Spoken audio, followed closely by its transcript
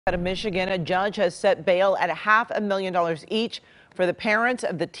Out of Michigan, a judge has set bail at $500,000 each for the parents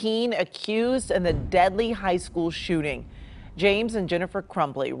of the teen accused in the deadly high school shooting. James and Jennifer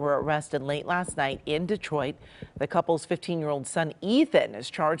Crumbley were arrested late last night in Detroit. The couple's 15-year-old son Ethan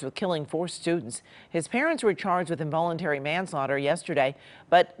is charged with killing 4 students. His parents were charged with involuntary manslaughter yesterday,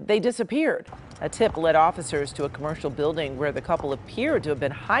 but they disappeared. A tip led officers to a commercial building where the couple appeared to have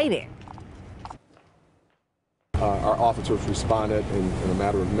been hiding. Our officers responded in a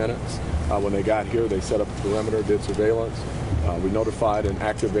matter of minutes. When they got here, they set up a perimeter, did surveillance. We notified and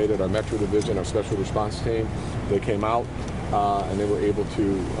activated our Metro Division, our special response team. They came out and they were able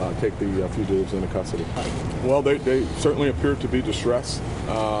to take the fugitives into custody. Well, they certainly appeared to be distressed,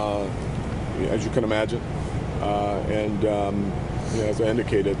 as you can imagine. As I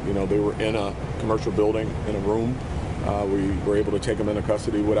indicated, they were in a commercial building, in a room. We were able to take them into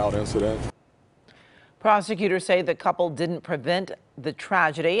custody without incident. Prosecutors say the couple didn't prevent the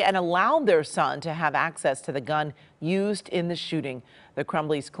tragedy and allowed their son to have access to the gun used in the shooting. The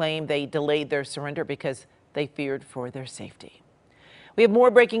Crumbleys claim they delayed their surrender because they feared for their safety. We have more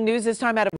breaking news, this time out of